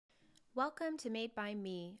Welcome to Made by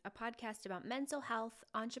Me, a podcast about mental health,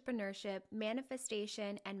 entrepreneurship,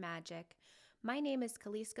 manifestation, and magic. My name is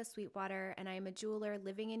Kaliska Sweetwater, and I am a jeweler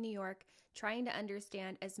living in New York, trying to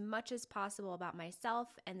understand as much as possible about myself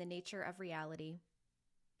and the nature of reality.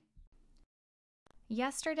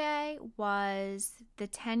 Yesterday was the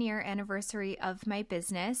 10-year anniversary of my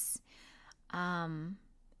business.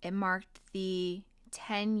 It marked the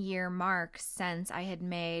 10-year mark since I had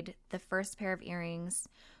made the first pair of earrings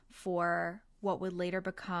for what would later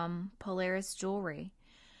become Polaris Jewelry.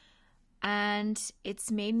 And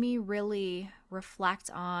it's made me really reflect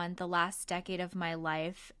on the last decade of my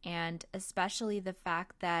life, and especially the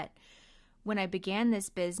fact that when I began this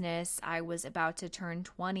business, I was about to turn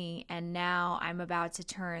 20, and now I'm about to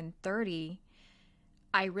turn 30.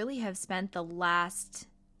 I really have spent all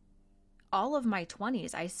of my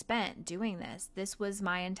 20s I spent doing this. This was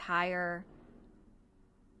my entire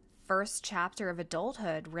first chapter of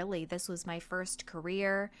adulthood, really. This was my first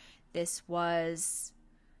career. This was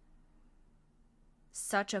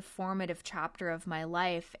such a formative chapter of my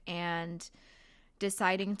life, and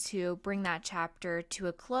deciding to bring that chapter to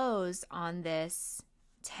a close on this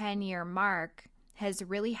 10-year mark has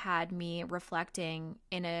really had me reflecting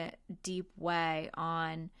in a deep way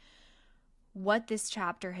on what this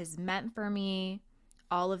chapter has meant for me,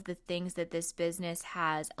 all of the things that this business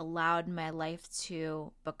has allowed my life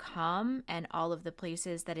to become, and all of the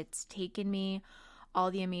places that it's taken me,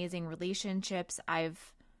 all the amazing relationships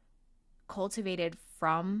I've cultivated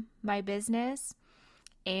from my business,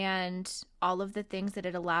 and all of the things that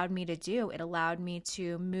it allowed me to do. It allowed me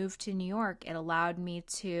to move to New York. It allowed me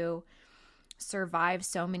to survive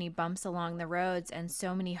so many bumps along the roads and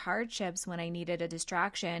so many hardships when I needed a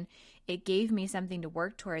distraction. It gave me something to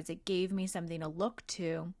work towards. It gave me something to look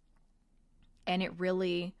to. And it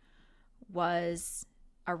really was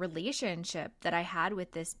a relationship that I had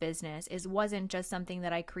with this business. It wasn't just something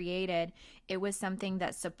that I created. It was something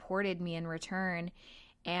that supported me in return.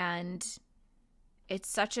 And it's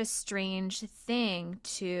such a strange thing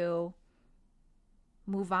to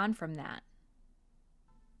move on from that.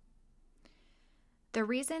 The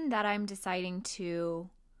reason that I'm deciding to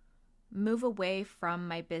move away from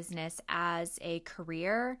my business as a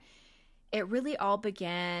career, it really all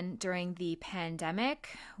began during the pandemic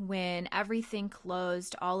when everything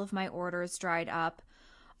closed, all of my orders dried up,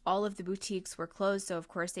 all of the boutiques were closed, so of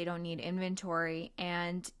course they don't need inventory,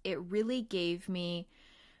 and it really gave me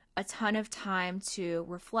a ton of time to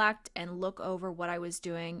reflect and look over what I was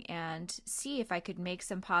doing and see if I could make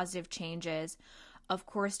some positive changes. Of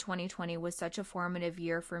course, 2020 was such a formative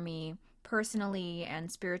year for me personally and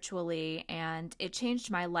spiritually, and it changed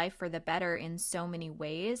my life for the better in so many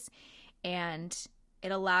ways. And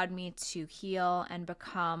it allowed me to heal and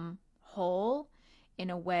become whole in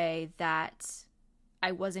a way that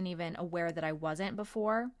I wasn't even aware that I wasn't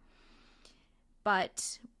before.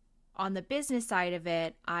 But on the business side of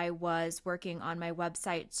it, I was working on my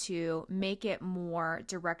website to make it more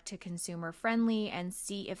direct to consumer friendly and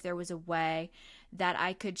see if there was a way that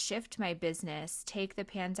I could shift my business, take the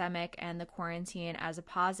pandemic and the quarantine as a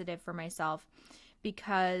positive for myself.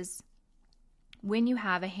 Because when you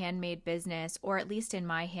have a handmade business, or at least in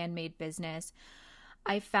my handmade business,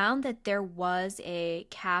 I found that there was a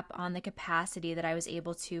cap on the capacity that I was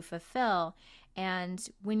able to fulfill. And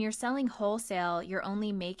when you're selling wholesale, you're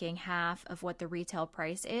only making half of what the retail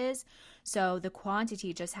price is. So the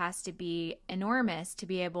quantity just has to be enormous to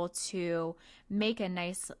be able to make a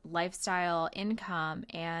nice lifestyle income.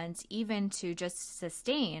 And even to just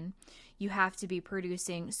sustain, you have to be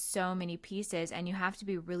producing so many pieces, and you have to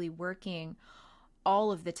be really working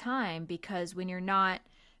all of the time, because when you're not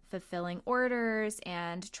fulfilling orders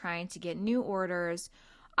and trying to get new orders,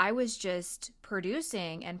 I was just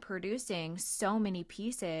producing and producing so many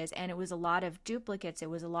pieces, and it was a lot of duplicates. It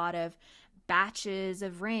was a lot of batches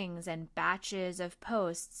of rings and batches of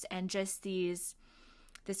posts, and just this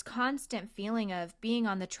constant feeling of being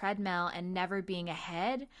on the treadmill and never being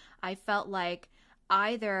ahead. I felt like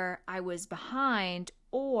either I was behind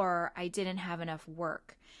or I didn't have enough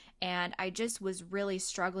work. And I just was really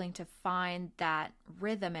struggling to find that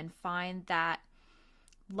rhythm and find that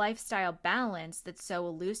lifestyle balance that's so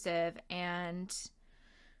elusive. And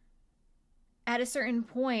at a certain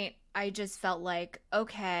point, I just felt like,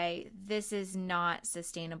 okay, this is not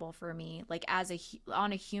sustainable for me. Like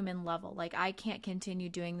on a human level, like I can't continue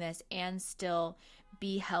doing this and still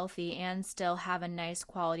be healthy and still have a nice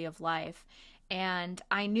quality of life. And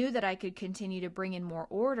I knew that I could continue to bring in more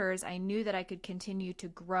orders. I knew that I could continue to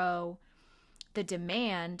grow the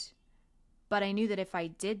demand, but I knew that if I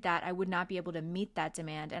did that, I would not be able to meet that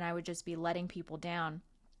demand, and I would just be letting people down.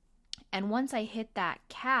 And once I hit that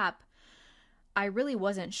cap, I really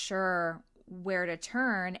wasn't sure where to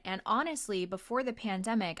turn. And honestly, before the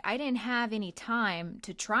pandemic, I didn't have any time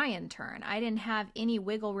to try and turn. I didn't have any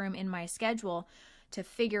wiggle room in my schedule to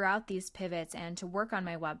figure out these pivots and to work on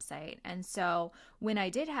my website. And so when I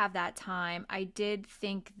did have that time, I did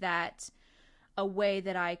think that a way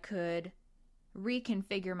that I could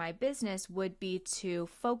reconfigure my business would be to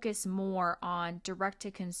focus more on direct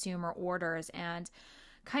to consumer orders and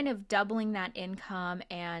kind of doubling that income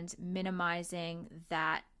and minimizing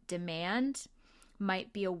that demand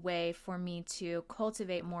might be a way for me to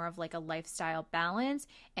cultivate more of like a lifestyle balance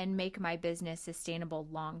and make my business sustainable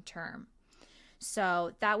long term.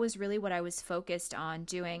 So that was really what I was focused on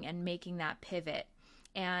doing and making that pivot.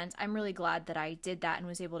 And I'm really glad that I did that and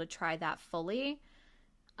was able to try that fully.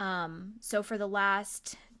 So for the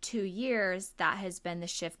last 2 years, that has been the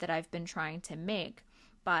shift that I've been trying to make.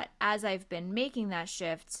 But as I've been making that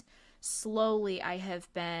shift, slowly I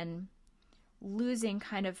have been losing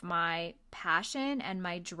kind of my passion and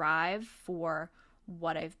my drive for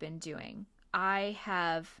what I've been doing. I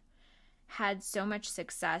have had so much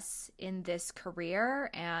success in this career,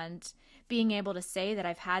 and being able to say that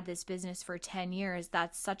I've had this business for 10 years,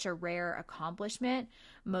 that's such a rare accomplishment.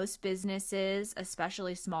 Most businesses,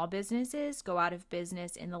 especially small businesses, go out of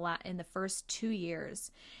business in the first 2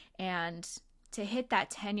 years. And to hit that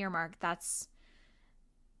 10-year mark, that's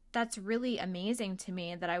really amazing to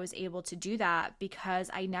me that I was able to do that, because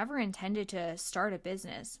I never intended to start a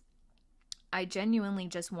business. I genuinely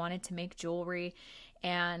just wanted to make jewelry,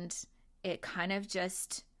 and it kind of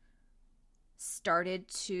just started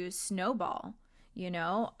to snowball.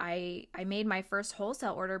 I made my first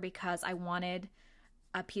wholesale order because I wanted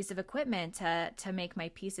a piece of equipment to make my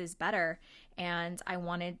pieces better, and I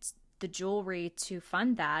wanted the jewelry to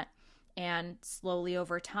fund that. And slowly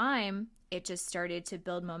over time, it just started to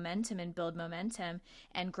build momentum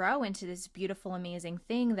and grow into this beautiful, amazing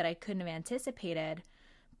thing that I couldn't have anticipated.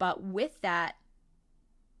 But with that,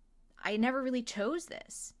 I never really chose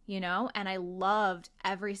this, and I loved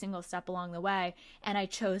every single step along the way, and I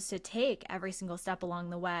chose to take every single step along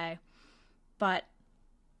the way. But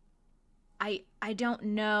I don't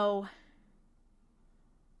know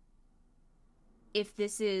if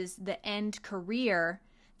this is the end career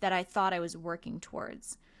that I thought I was working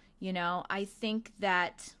towards. I think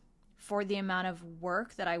that for the amount of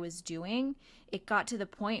work that I was doing, it got to the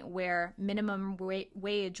point where minimum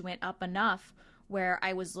wage went up enough where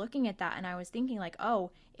I was looking at that and I was thinking like,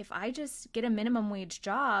 oh, if I just get a minimum wage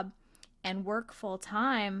job and work full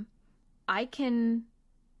time, I can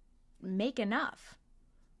make enough.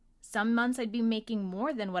 Some months I'd be making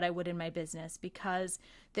more than what I would in my business because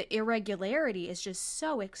the irregularity is just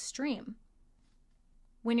so extreme.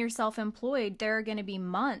 When you're self-employed, there are going to be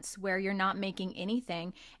months where you're not making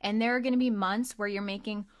anything, and there are going to be months where you're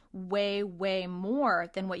making way, way more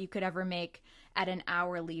than what you could ever make at an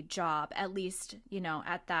hourly job, at least,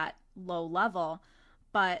 at that low level.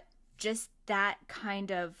 But just that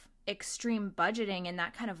kind of extreme budgeting and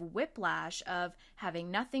that kind of whiplash of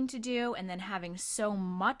having nothing to do and then having so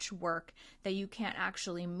much work that you can't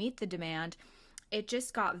actually meet the demand, it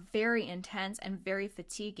just got very intense and very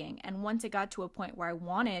fatiguing. And once it got to a point where I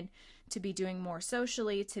wanted to be doing more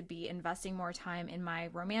socially, to be investing more time in my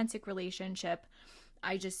romantic relationship,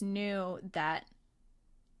 I just knew that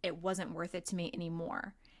it wasn't worth it to me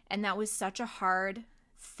anymore. And that was such a hard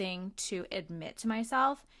thing to admit to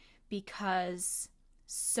myself, because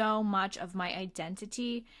so much of my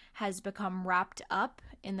identity has become wrapped up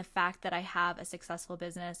in the fact that I have a successful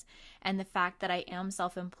business, and the fact that I am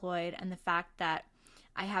self-employed, and the fact that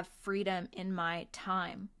I have freedom in my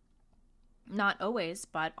time. Not always,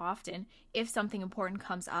 but often. If something important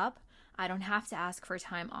comes up, I don't have to ask for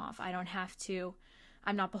time off.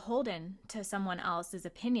 I'm not beholden to someone else's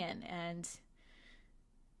opinion. And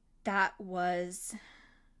that was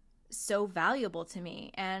so valuable to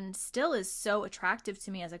me and still is so attractive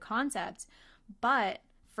to me as a concept. But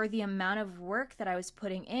for the amount of work that I was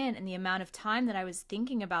putting in and the amount of time that I was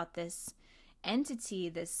thinking about this entity,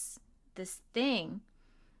 this thing,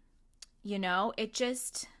 it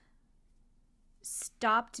just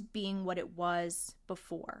stopped being what it was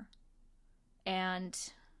before. And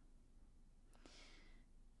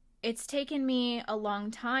it's taken me a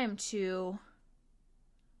long time to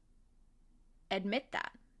admit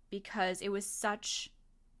that, because it was such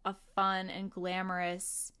a fun and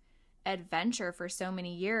glamorous adventure for so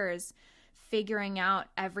many years, figuring out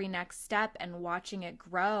every next step and watching it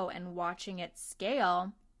grow and watching it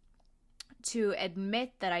scale, to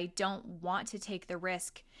admit that I don't want to take the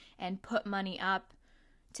risk and put money up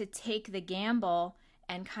to take the gamble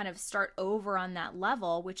and kind of start over on that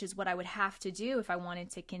level, which is what I would have to do if I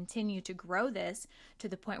wanted to continue to grow this to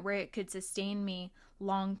the point where it could sustain me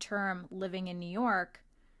long term living in New York,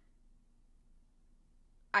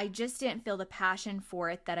 I just didn't feel the passion for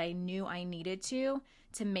it that I knew I needed to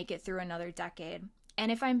make it through another decade.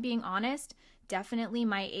 And if I'm being honest, definitely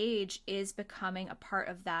my age is becoming a part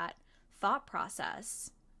of that thought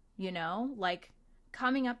process. You know, like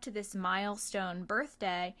coming up to this milestone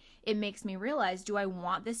birthday, it makes me realize, do I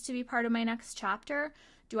want this to be part of my next chapter?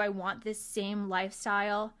 Do I want this same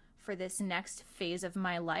lifestyle for this next phase of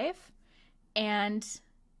my life? And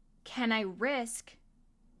can I risk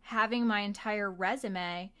having my entire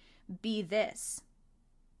resume be this?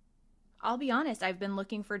 I'll be honest, I've been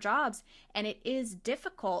looking for jobs, and it is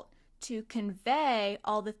difficult to convey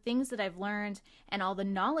all the things that I've learned and all the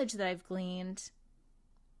knowledge that I've gleaned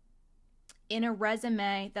in a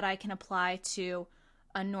resume that I can apply to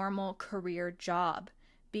a normal career job,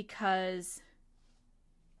 because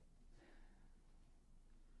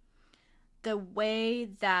the way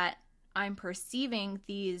that I'm perceiving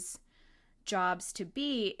these jobs to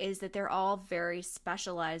be is that they're all very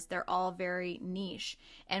specialized. They're all very niche.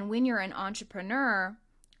 And when you're an entrepreneur,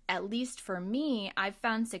 at least for me, I've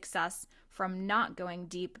found success from not going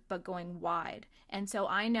deep, but going wide. And so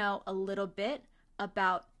I know a little bit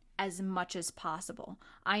about as much as possible.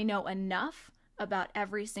 I know enough about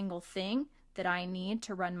every single thing that I need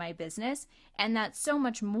to run my business. And that's so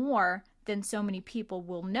much more than so many people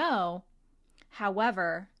will know.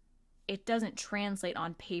 However, it doesn't translate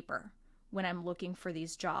on paper when I'm looking for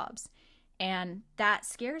these jobs. And that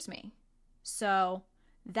scares me. So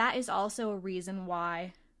that is also a reason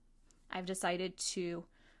why I've decided to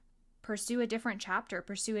pursue a different chapter,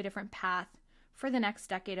 pursue a different path for the next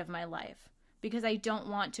decade of my life. Because I don't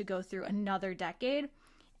want to go through another decade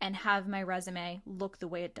and have my resume look the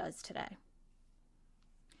way it does today.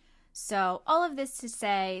 So all of this to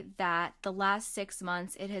say that the last 6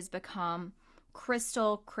 months, it has become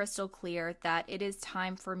crystal clear that it is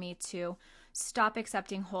time for me to stop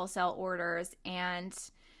accepting wholesale orders, and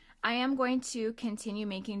I am going to continue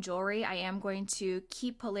making jewelry. I am going to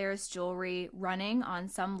keep Polaris Jewelry running on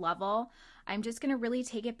some level. I'm just going to really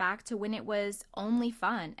take it back to when it was only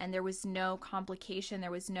fun and there was no complication, there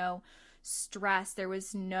was no stress, there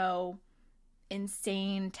was no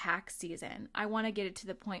insane tax season. I want to get it to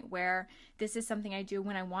the point where this is something I do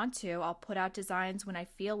when I want to. I'll put out designs when I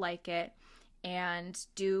feel like it and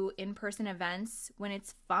do in-person events when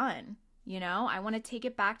it's fun. You know, I want to take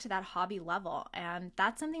it back to that hobby level, and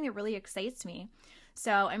that's something that really excites me.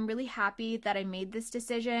 So I'm really happy that I made this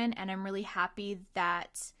decision, and I'm really happy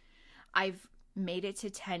that I've made it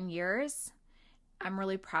to 10 years. I'm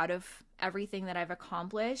really proud of everything that I've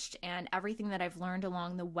accomplished and everything that I've learned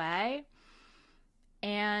along the way.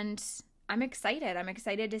 And I'm excited. I'm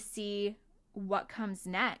excited to see what comes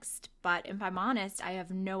next. But if I'm honest, I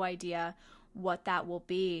have no idea what that will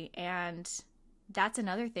be. And that's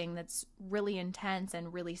another thing that's really intense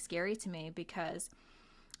and really scary to me, because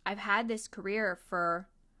I've had this career for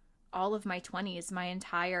all of my 20s. My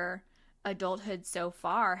entire adulthood so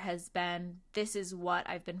far has been, this is what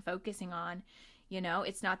I've been focusing on. You know,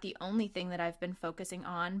 it's not the only thing that I've been focusing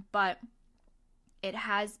on, but it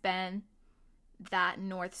has been that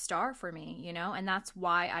North Star for me, you know, and that's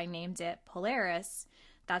why I named it Polaris.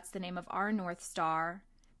 That's the name of our North Star,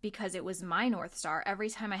 because it was my North Star. Every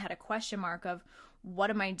time I had a question mark of what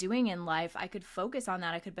am I doing in life, I could focus on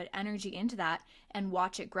that. I could put energy into that and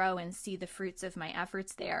watch it grow and see the fruits of my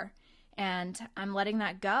efforts there. And I'm letting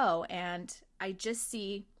that go. And I just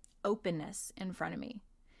see openness in front of me.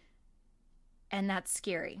 And that's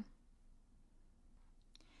scary.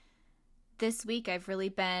 This week, I've really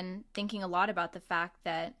been thinking a lot about the fact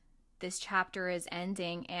that this chapter is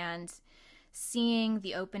ending, and seeing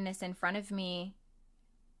the openness in front of me,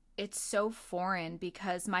 it's so foreign,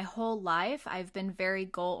 because my whole life I've been very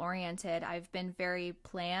goal-oriented. I've been very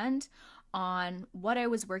planned on what I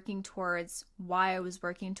was working towards, why I was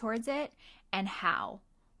working towards it, and how.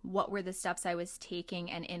 What were the steps I was taking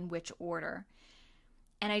and in which order.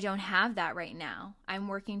 And I don't have that right now. I'm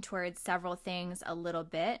working towards several things a little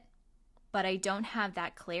bit, but I don't have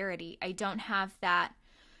that clarity. I don't have that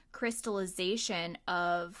crystallization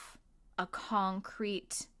of a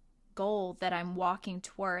concrete goal that I'm walking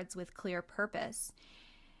towards with clear purpose.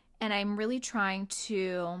 And I'm really trying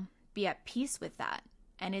to be at peace with that.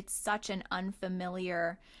 And it's such an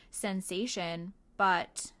unfamiliar sensation,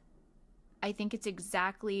 but I think it's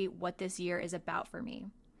exactly what this year is about for me.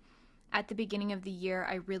 At the beginning of the year,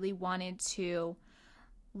 I really wanted to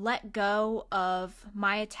let go of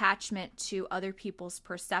my attachment to other people's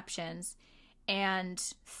perceptions, and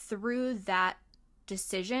through that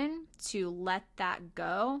decision to let that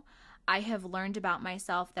go, I have learned about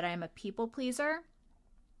myself that I am a people pleaser,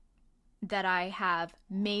 that I have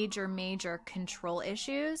major, major control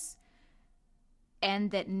issues,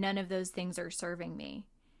 and that none of those things are serving me.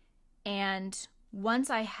 And once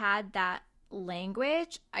I had that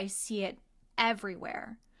language, I see it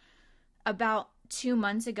everywhere. About 2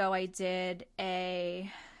 months ago, I did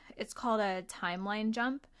it's called a timeline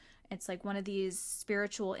jump. It's like one of these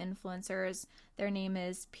spiritual influencers. Their name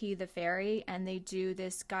is P the Fairy, and they do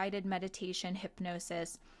this guided meditation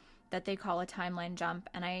hypnosis that they call a timeline jump.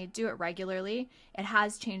 And I do it regularly. It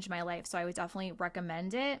has changed my life, so I would definitely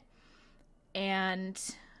recommend it. And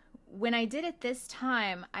when I did it this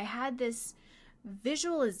time, I had this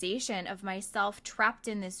visualization of myself trapped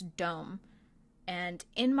in this dome. And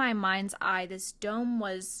in my mind's eye, this dome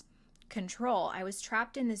was control. I was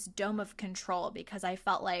trapped in this dome of control because I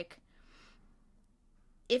felt like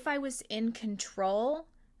if I was in control,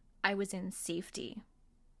 I was in safety.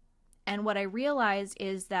 And what I realized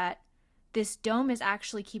is that this dome is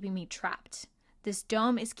actually keeping me trapped. This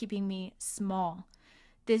dome is keeping me small.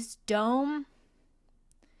 This dome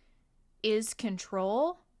is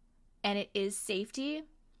control and it is safety,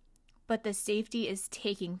 but the safety is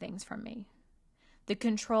taking things from me. The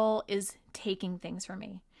control is taking things from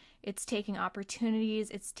me. It's taking opportunities,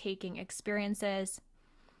 it's taking experiences,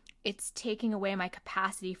 it's taking away my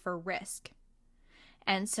capacity for risk.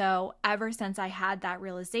 And so ever since I had that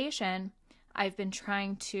realization, I've been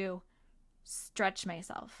trying to stretch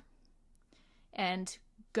myself and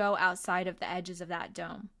go outside of the edges of that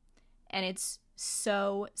dome. And it's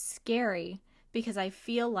so scary because I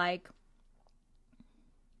feel like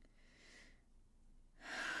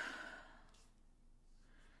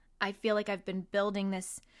I've been building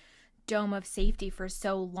this dome of safety for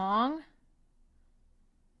so long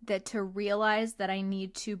that to realize that I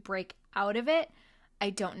need to break out of it, I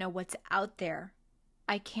don't know what's out there.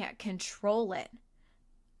 I can't control it.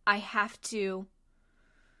 I have to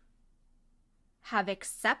have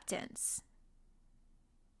acceptance.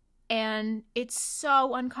 And it's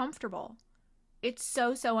so uncomfortable. It's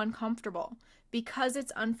so uncomfortable because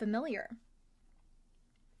it's unfamiliar.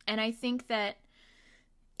 And I think that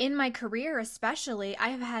in my career especially, I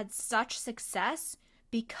have had such success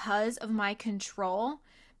because of my control,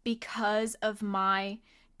 because of my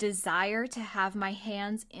desire to have my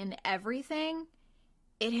hands in everything.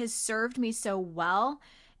 It has served me so well.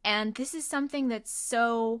 And this is something that's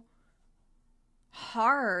so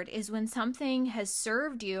hard, is when something has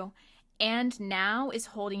served you and now is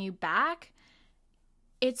holding you back.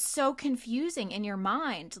 It's so confusing in your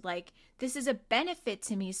mind. Like, this is a benefit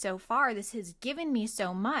to me so far. This has given me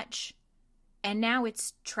so much. And now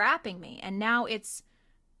it's trapping me. And now it's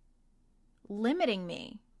limiting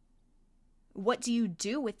me. What do you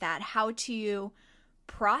do with that? How do you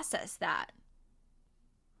process that?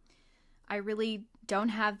 I really don't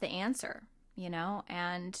have the answer,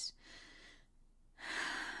 and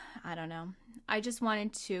I don't know. I just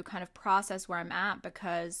wanted to kind of process where I'm at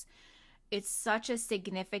because it's such a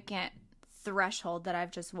significant threshold that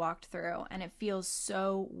I've just walked through, and it feels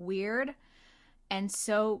so weird and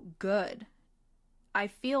so good. I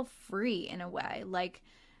feel free in a way. Like,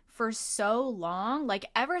 for so long, like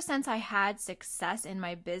ever since I had success in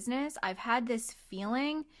my business, I've had this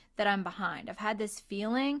feeling that I'm behind. I've had this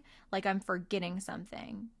feeling like I'm forgetting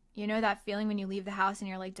something. You know that feeling when you leave the house and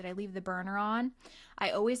you're like, did I leave the burner on? I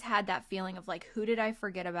always had that feeling of like, who did I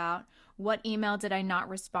forget about? What email did I not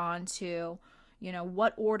respond to?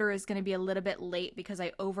 What order is going to be a little bit late because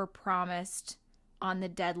I overpromised on the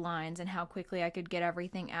deadlines and how quickly I could get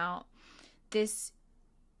everything out. This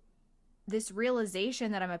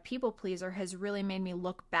realization that I'm a people pleaser has really made me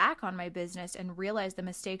look back on my business and realize the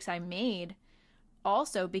mistakes I made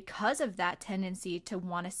also because of that tendency to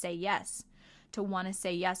want to say yes. To want to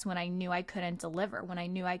say yes when I knew I couldn't deliver, when I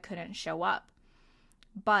knew I couldn't show up.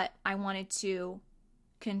 But I wanted to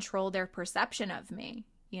control their perception of me,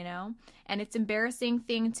 And it's an embarrassing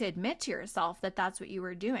thing to admit to yourself that that's what you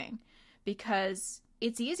were doing, because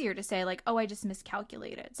it's easier to say like, oh, I just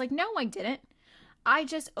miscalculated. It's like, no, I didn't. I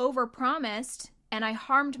just overpromised and I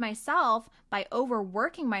harmed myself by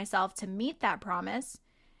overworking myself to meet that promise.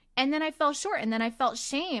 And then I fell short, and then I felt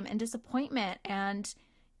shame and disappointment and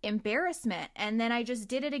embarrassment, and then I just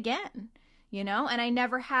did it again, and I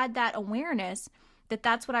never had that awareness that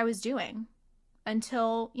that's what I was doing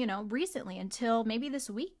until, recently, until maybe this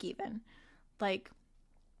week even. Like,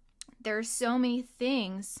 there are so many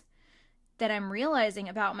things that I'm realizing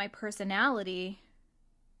about my personality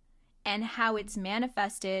and how it's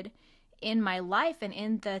manifested in my life and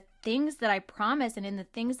in the things that I promise and in the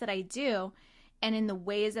things that I do. and in the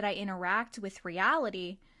ways that I interact with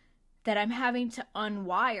reality that I'm having to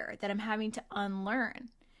unwire, that I'm having to unlearn.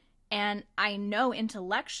 And I know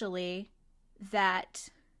intellectually that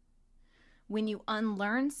when you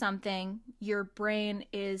unlearn something, your brain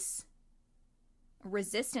is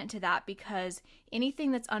resistant to that because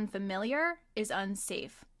anything that's unfamiliar is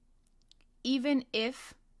unsafe. Even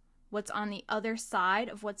if what's on the other side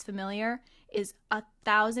of what's familiar is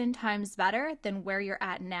 1,000 times better than where you're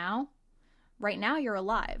at now, right now you're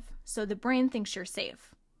alive. So the brain thinks you're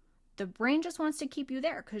safe. The brain just wants to keep you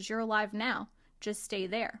there because you're alive now. Just stay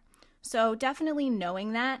there. So definitely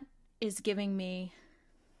knowing that is giving me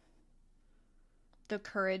the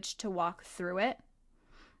courage to walk through it,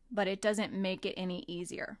 but it doesn't make it any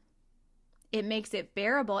easier. It makes it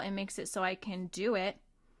bearable. It makes it so I can do it,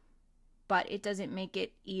 but it doesn't make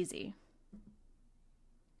it easy.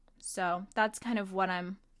 So that's kind of what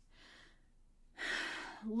I'm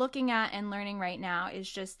looking at and learning right now, is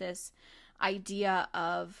just this idea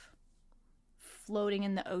of floating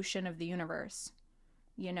in the ocean of the universe.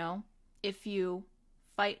 You know, if you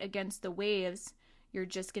fight against the waves, you're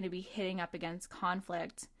just going to be hitting up against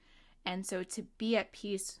conflict. And so to be at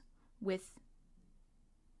peace with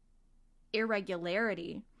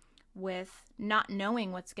irregularity, with not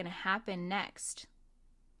knowing what's going to happen next,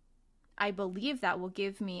 I believe that will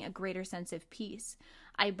give me a greater sense of peace.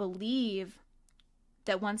 I believe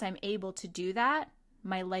that once I'm able to do that,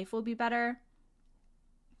 my life will be better,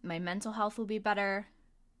 my mental health will be better,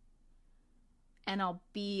 and I'll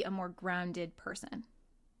be a more grounded person.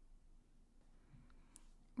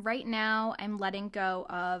 Right now, I'm letting go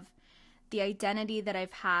of the identity that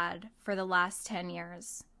I've had for the last 10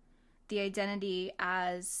 years. The identity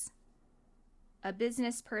as a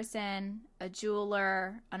business person, a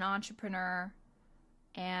jeweler, an entrepreneur,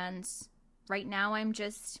 and right now I'm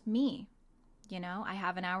just me. You know, I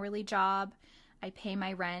have an hourly job, I pay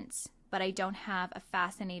my rent, but I don't have a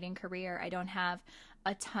fascinating career. I don't have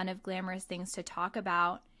a ton of glamorous things to talk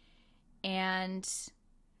about. And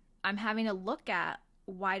I'm having to look at,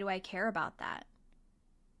 why do I care about that?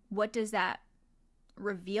 What does that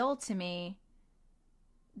reveal to me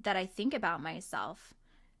that I think about myself?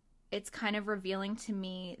 It's kind of revealing to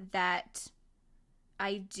me that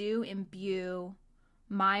I do imbue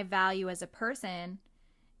my value as a person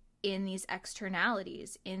in these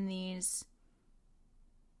externalities, in these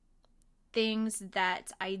things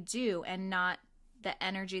that I do, and not the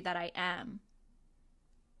energy that I am.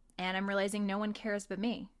 And I'm realizing no one cares but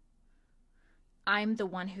me. I'm the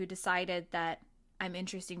one who decided that I'm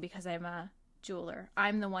interesting because I'm a jeweler.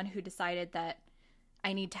 I'm the one who decided that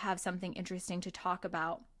I need to have something interesting to talk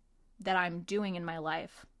about that I'm doing in my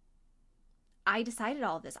life. I decided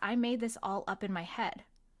all this. I made this all up in my head.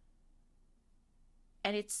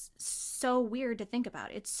 And it's so weird to think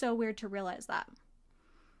about. It's so weird to realize that.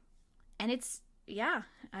 And it's, yeah,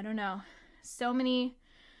 I don't know. So many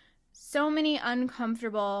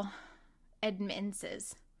uncomfortable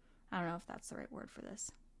admittances. I don't know if that's the right word for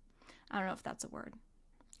this. I don't know if that's a word.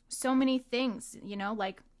 So many things, you know,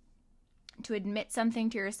 like to admit something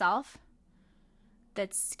to yourself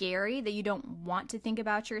that's scary, that you don't want to think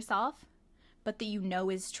about yourself, but that you know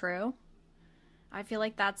is true. I feel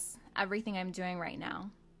like that's everything I'm doing right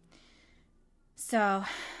now. So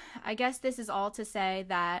I guess this is all to say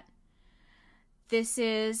that this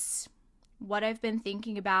is what I've been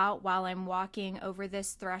thinking about while I'm walking over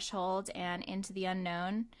this threshold and into the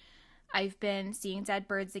unknown. I've been seeing dead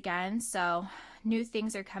birds again, so new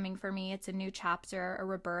things are coming for me. It's a new chapter, a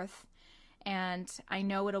rebirth, and I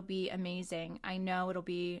know it'll be amazing. I know it'll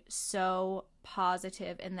be so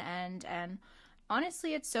positive in the end, and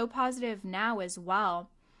honestly, it's so positive now as well.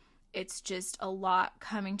 It's just a lot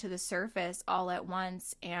coming to the surface all at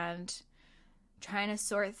once, and trying to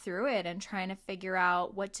sort through it and trying to figure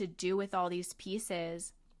out what to do with all these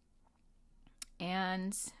pieces.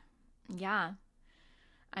 And yeah,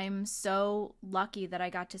 I'm so lucky that I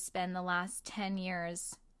got to spend the last 10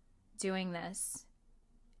 years doing this.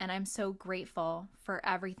 And I'm so grateful for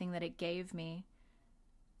everything that it gave me.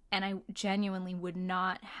 And I genuinely would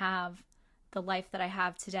not have the life that I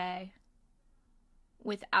have today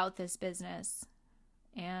without this business.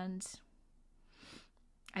 And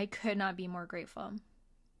I could not be more grateful.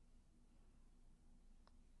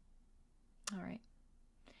 All right.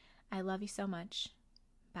 I love you so much.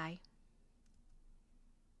 Bye.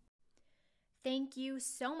 Thank you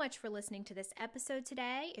so much for listening to this episode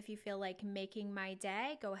today. If you feel like making my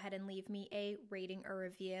day, go ahead and leave me a rating or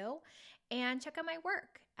review. And check out my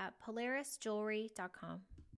work at polarisjewelry.com.